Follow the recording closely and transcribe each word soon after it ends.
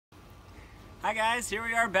Hi guys, here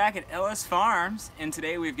we are back at Ellis Farms, and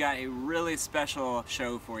today we've got a really special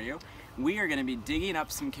show for you. We are going to be digging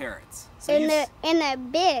up some carrots. So and they're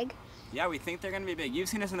big. Yeah, we think they're going to be big. You've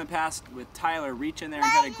seen us in the past with Tyler reach in there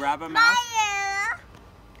and try to grab them out.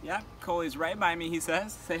 Yeah, Coley's right by me, he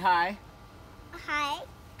says. Say hi. Hi.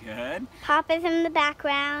 Good. Papa's in the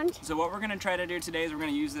background. So what we're going to try to do today is we're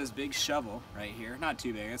going to use this big shovel right here. Not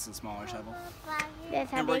too big, it's a smaller shovel.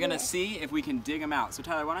 And we're going to see if we can dig them out. So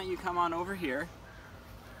Tyler, why don't you come on over here.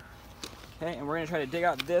 Okay, and we're going to try to dig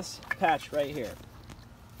out this patch right here.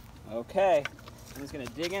 Okay, I'm just going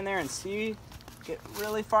to dig in there and see, get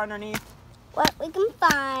really far underneath. What we can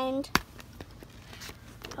find.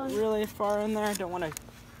 Really far in there. Don't want to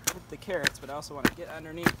hit the carrots, but I also want to get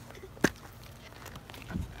underneath.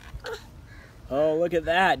 Oh, look at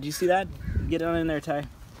that. Do you see that? Get on in there, Ty.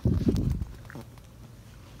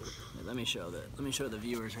 Let me show the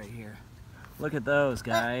viewers right here. Look at those,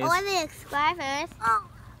 guys. Or the subscribers.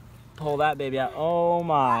 Pull that baby out. Oh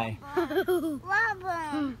my.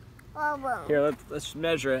 Here, let's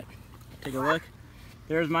measure it. Take a look.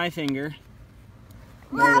 There's my finger.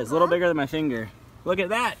 There it is, a little bigger than my finger. Look at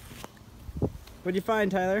that. What'd you find,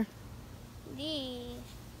 Tyler? These.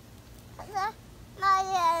 My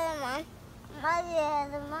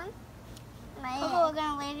other one. Oh, we're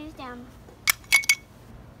gonna lay these down.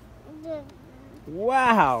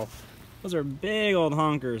 Wow. Those are big old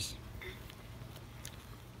honkers.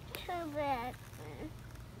 Too big.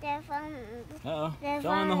 They're fun. Uh-oh,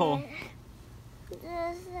 fell in the hole.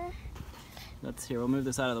 Let's here, we'll move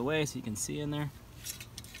this out of the way so you can see in there.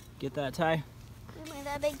 Get that, Ty. Give me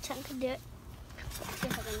that big chunk to do it.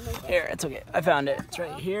 Here, it's okay. I found it. It's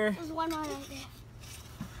right here. There's one more right there.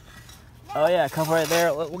 Oh yeah, a couple right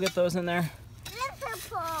there. We'll get those in there. We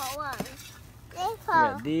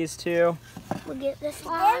got these two. We'll get this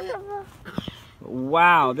one.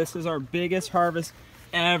 Wow, this is our biggest harvest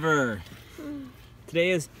ever.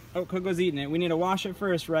 Today is, oh, Coco's eating it. We need to wash it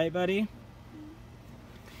first, right, buddy?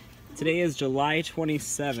 Today is July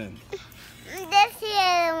 27th. This is the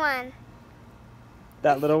other one.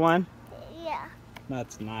 That little one? Yeah.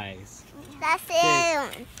 That's nice. That's the other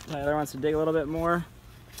one. Tyler wants to dig a little bit more.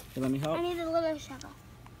 Here, let me help. I need a little shovel.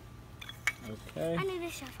 Okay. I need a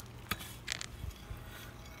shovel.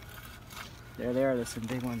 There they are. There's some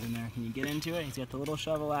big ones in there. Can you get into it? He's got the little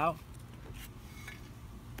shovel out.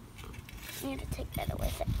 I need to take that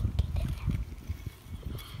away.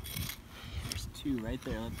 There's two right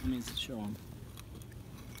there. Let me show them.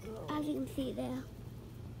 As you can see there.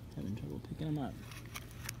 Having trouble picking them up.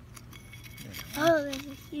 Oh, there's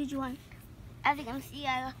a huge one. As you can see,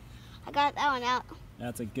 I got that one out.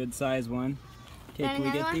 That's a good size one. Okay, And can we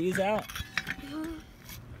get another one? these out?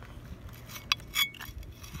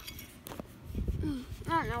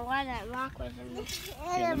 I don't know why that rock was in there.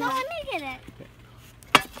 Okay, Let me get it. Okay.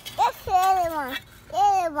 That's the other one. The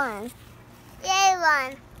other one. The other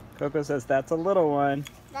one. Coco says that's a little one.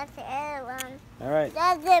 That's the other one. All right.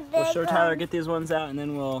 That's the big one. We'll show Tyler get these ones out, and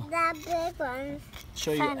then we'll That big one.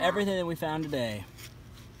 show you everything that we found today.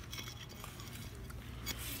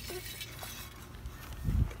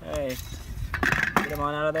 Okay. Get them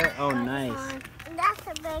on out of there. Oh, nice. That's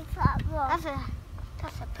a big fat roll. That's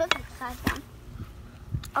a perfect size one.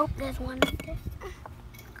 Oh, there's one right there.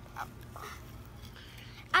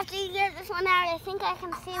 After you get this one out, I think I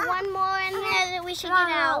can see one more in there that we should get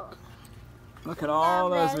out. Look at all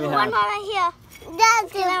those we One have. more right here.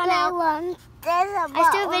 That's the big one. There's a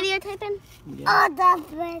still videotaping? Yeah. Oh, that's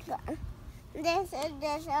the big one. This is the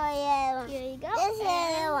other one. Here you go. This is the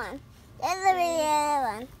other one. This is the other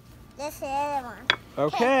one. This is the other one.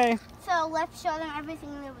 Okay. So let's show them everything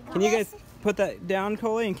that we got. Can you guys put that down,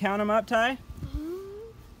 Coley, and count them up, Ty?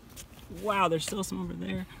 Wow, there's still some over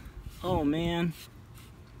there. Oh, man.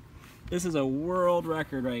 This is a world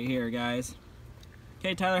record right here, guys.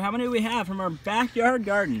 Okay, Tyler, how many do we have from our backyard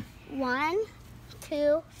garden? 1,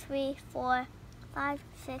 2, 3, 4, 5,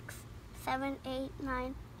 6, 7, 8,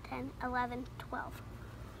 9, 10, 11, 12.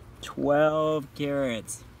 12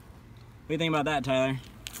 carrots. What do you think about that, Tyler?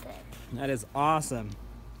 Good. That is awesome.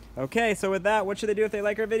 Okay, so with that, what should they do if they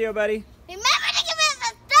like our video, buddy? Remember to give us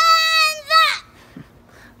a thumbs up!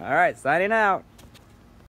 All right, signing out.